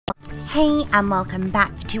Hey, and welcome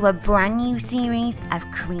back to a brand new series of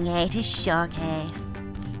Creator Showcase.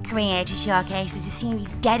 Creator Showcase is a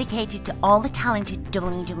series dedicated to all the talented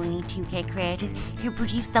WWE 2K creators who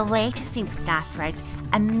produce the latest superstar threads,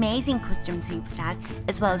 amazing custom superstars,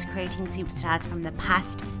 as well as creating superstars from the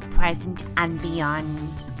past, present, and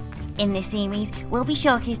beyond. In this series, we'll be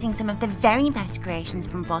showcasing some of the very best creations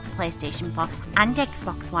from both PlayStation 4 and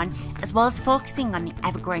Xbox One, as well as focusing on the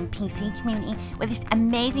ever-growing PC community with its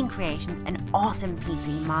amazing creations and awesome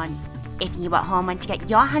PC mods. If you at home want to get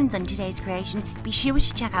your hands on today's creation, be sure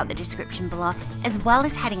to check out the description below, as well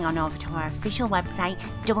as heading on over to our official website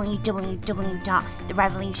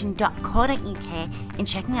www.RevELLEution.co.uk and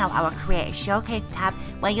checking out our Creator Showcase tab,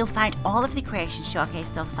 where you'll find all of the creations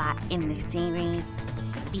showcased so far in this series.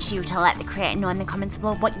 Be sure to let the creator know in the comments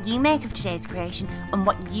below what you make of today's creation and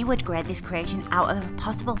what you would grade this creation out of a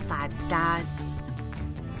possible 5 stars.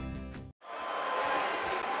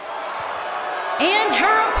 And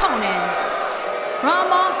her opponent, from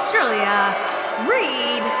Australia,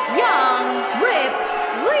 Rhea Ripley.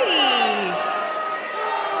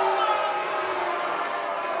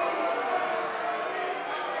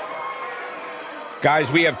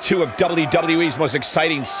 Guys, we have two of WWE's most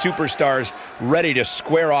exciting superstars ready to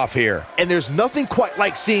square off here. And there's nothing quite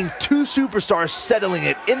like seeing two superstars settling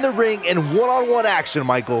it in the ring in one-on-one action,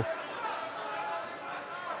 Michael.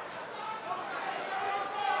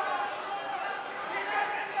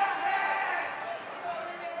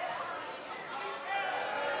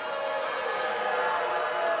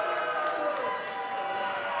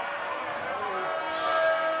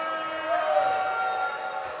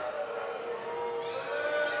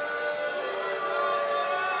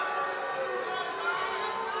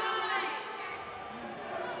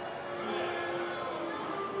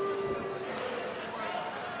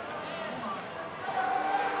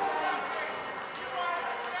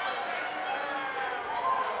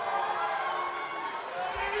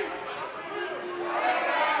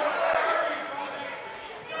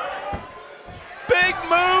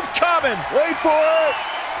 Move coming. Wait for it.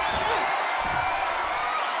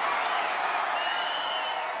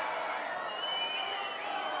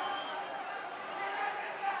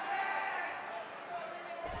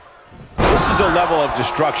 This is a level of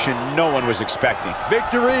destruction no one was expecting.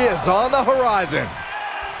 Victory is on the horizon.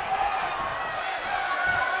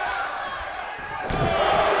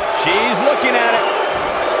 She's looking at it.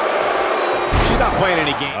 She's not playing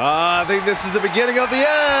any game. I think this is the beginning of the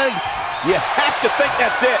end. You have to think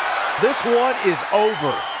that's it. This one is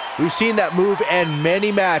over. We've seen that move in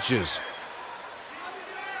many matches.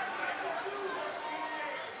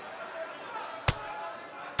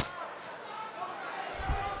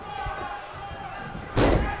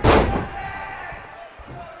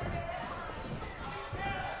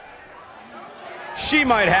 She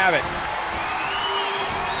might have it.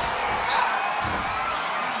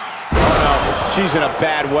 Oh no, she's in a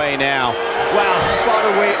bad way now. Wow, she's fought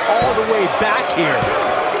her way all the way back here.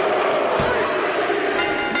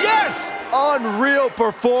 Yes! Unreal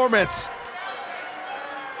performance.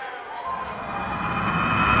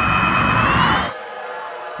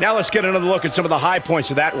 Now let's get another look at some of the high points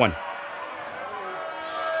of that one.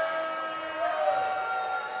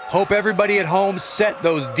 Hope everybody at home set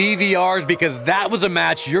those DVRs, because that was a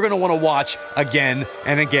match you're going to want to watch again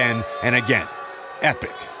and again and again.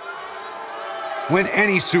 Epic. When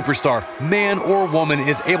any superstar, man or woman,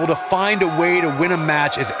 is able to find a way to win a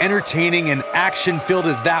match as entertaining and action-filled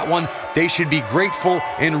as that one, they should be grateful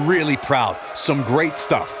and really proud. Some great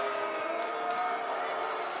stuff.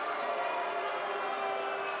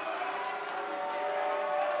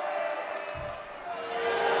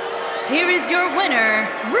 Here is your winner,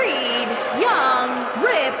 Rhea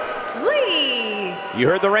Ripley. You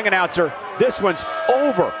heard the ring announcer. This one's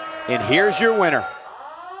over. And here's your winner.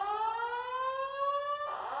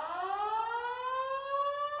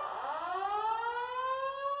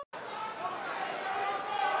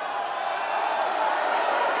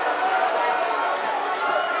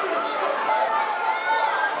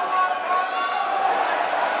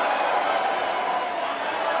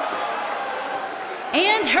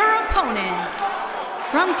 And her opponent,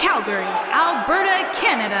 from Calgary, Alberta,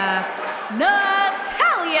 Canada,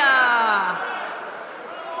 Natalya.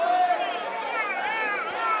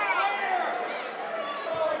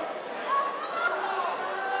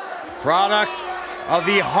 Product of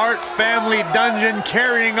the Hart family dungeon,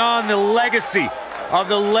 carrying on the legacy of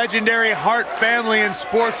the legendary Hart family in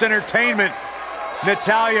sports entertainment.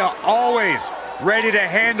 Natalya always ready to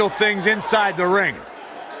handle things inside the ring.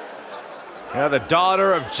 Yeah, the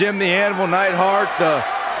daughter of Jim the Animal Neidhart, the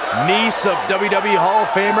niece of WWE Hall of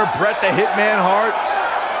Famer Bret the Hitman Hart.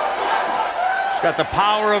 She's got the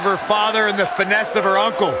power of her father and the finesse of her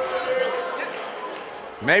uncle.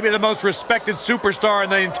 Maybe the most respected superstar in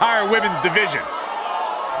the entire women's division.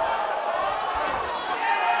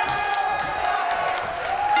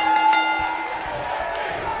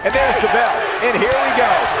 And there's the bell, and here we go.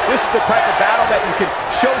 This is the type of battle that you can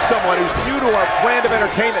show someone who's new to our brand of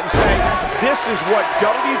entertainment and say, this is what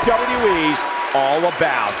WWE's all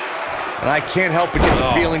about. And I can't help but get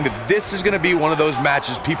the feeling that this is going to be one of those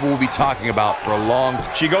matches people will be talking about for a long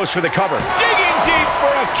time. She goes for the cover. Digging deep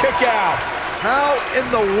for a kick out. How in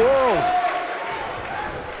the world?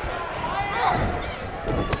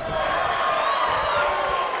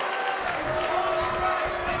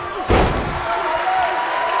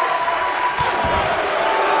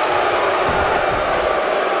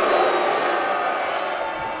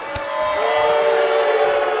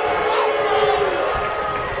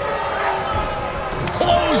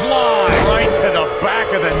 Clothesline. Right to the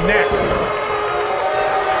back of the neck.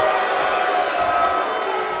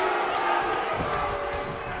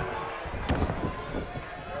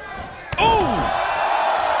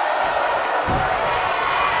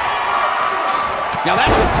 Now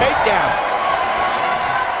that's a takedown.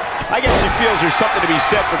 I guess she feels there's something to be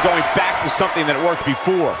said for going back to something that worked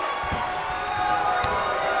before.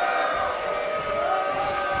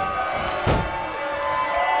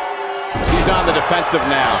 She's on the defensive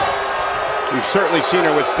now. We've certainly seen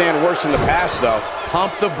her withstand worse in the past, though.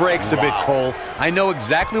 Pump the brakes a bit, Cole. I know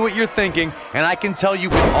exactly what you're thinking, and I can tell you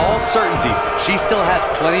with all certainty, she still has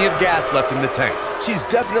plenty of gas left in the tank. She's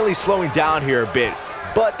definitely slowing down here a bit,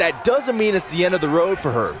 but that doesn't mean it's the end of the road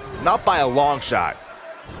for her. Not by a long shot.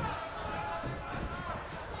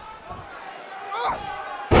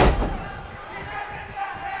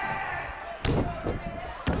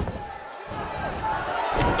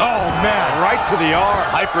 Oh, man, right to the arm.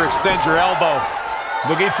 Hyperextend your elbow.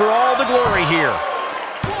 Looking for all the glory here.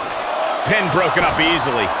 Pin broken up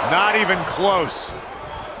easily. Not even close.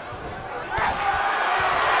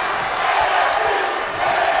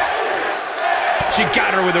 She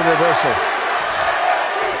got her with a reversal.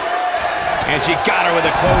 And she got her with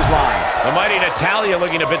a clothesline. The mighty Natalya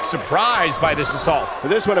looking a bit surprised by this assault. But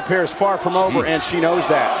this one appears far from over, and she knows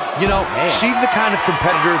that. You know, she's the kind of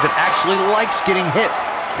competitor that actually likes getting hit.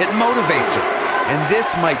 It motivates her. And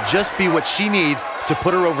this might just be what she needs to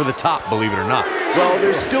put her over the top, believe it or not. Well,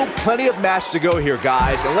 there's still plenty of match to go here,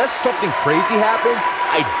 guys. Unless something crazy happens,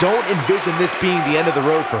 I don't envision this being the end of the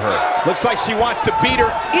road for her. Looks like she wants to beat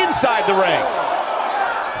her inside the ring.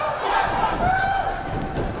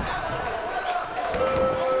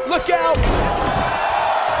 Look out!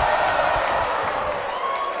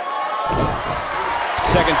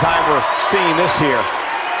 Second time we're seeing this here.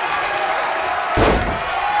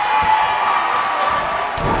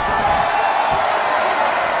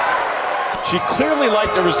 She clearly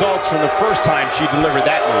liked the results from the first time she delivered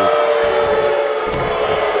that move.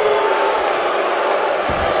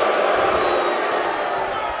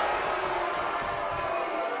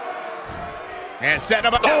 And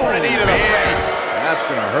setting up for a knee to the face. That's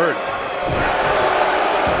gonna hurt.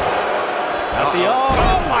 At the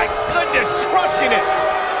oh my goodness, crushing it.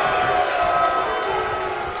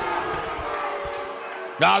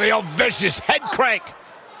 Now the old vicious head crank.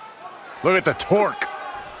 Look at the torque.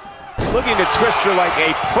 Looking to twist her like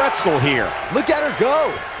a pretzel here. Look at her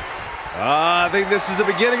go. I think this is the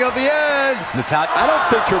beginning of the end. Natalya, I don't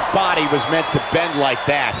think her body was meant to bend like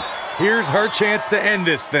that. here's her chance to end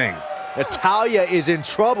this thing. Natalya is in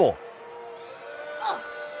trouble.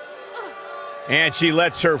 And she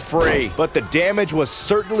lets her free. But the damage was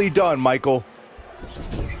certainly done, Michael.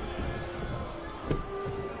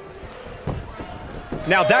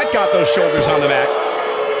 Now that got those shoulders on the mat.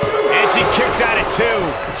 And she kicks at it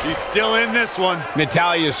too. She's still in this one.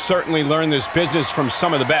 Natalya's certainly learned this business from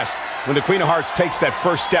some of the best. When the Queen of Hearts takes that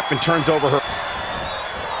first step and turns over her.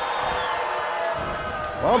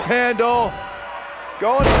 Bump handle.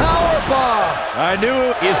 Going powerbomb. I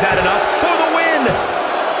knew. Is that enough for the win?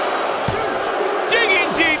 Digging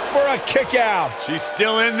deep for a kick out. She's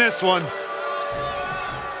still in this one.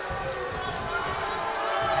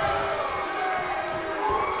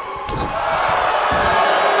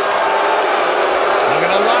 I'm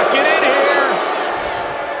gonna lock it in here.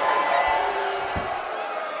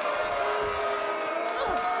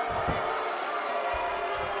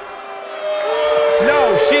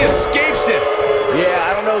 No, she escapes it. Yeah,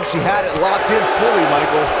 I don't know if she had it locked in fully,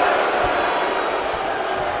 Michael.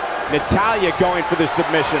 Natalya going for the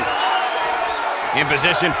submission. In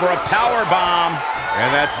position for a power bomb.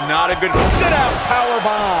 And that's not a good Sit out power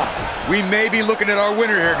bomb. We may be looking at our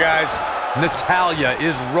winner here, guys. Natalya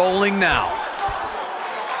is rolling now.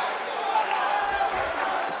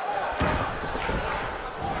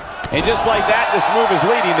 And just like that, this move is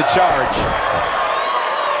leading the charge.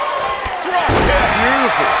 Drop kick.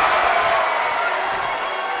 Beautiful.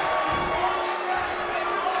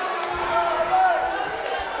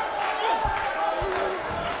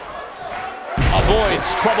 Avoids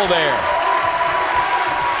trouble there.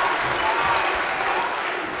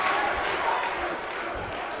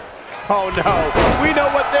 Oh no, we know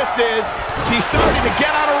what this is. She's starting to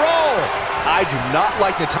get on a roll. I do not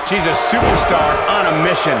like Natalya. She's a superstar on a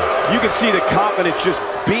mission. You can see the confidence just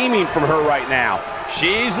beaming from her right now.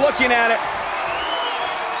 She's looking at it.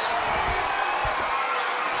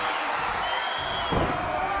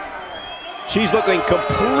 She's looking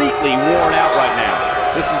completely worn out right now.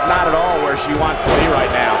 This is not at all where she wants to be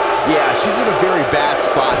right now. Yeah, she's in a very bad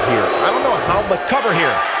spot here. I don't know how much Cover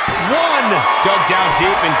here. One. Dug down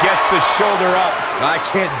deep and gets the shoulder up. I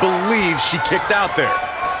can't believe she kicked out there.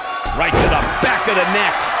 Right to the back of the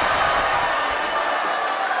neck.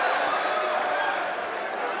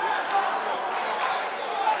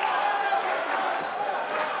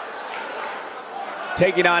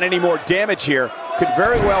 Taking on any more damage here could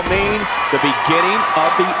very well mean the beginning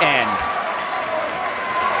of the end.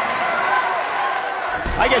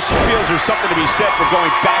 I guess she feels there's something to be said for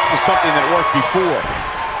going back to something that worked before.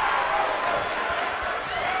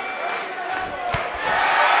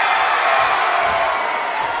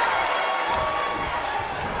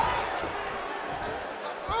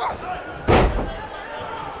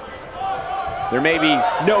 There may be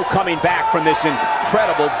no coming back from this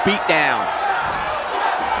incredible beatdown.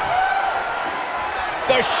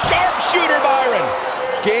 The sharpshooter, Byron.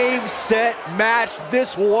 game, set, match.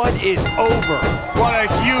 This one is over. What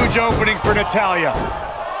a huge opening for Natalya.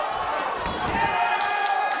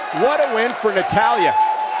 What a win for Natalya.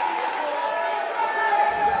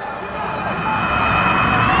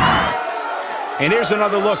 And here's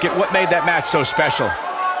another look at what made that match so special.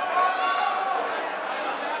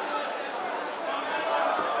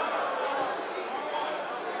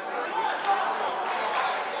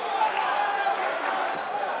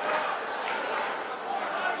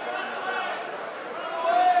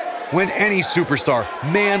 When any superstar,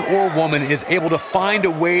 man or woman, is able to find a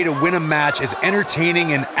way to win a match as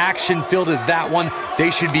entertaining and action-filled as that one, they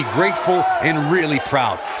should be grateful and really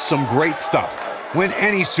proud. Some great stuff. When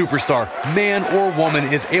any superstar, man or woman,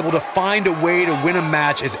 is able to find a way to win a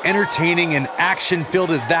match as entertaining and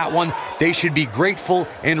action-filled as that one, they should be grateful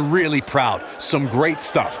and really proud. Some great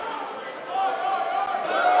stuff.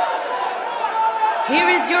 Here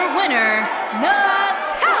is your winner,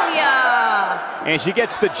 Natalya! And she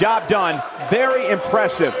gets the job done. Very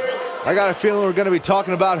impressive. I got a feeling we're going to be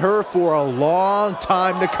talking about her for a long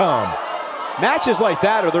time to come. Matches like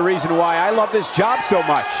that are the reason why I love this job so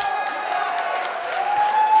much.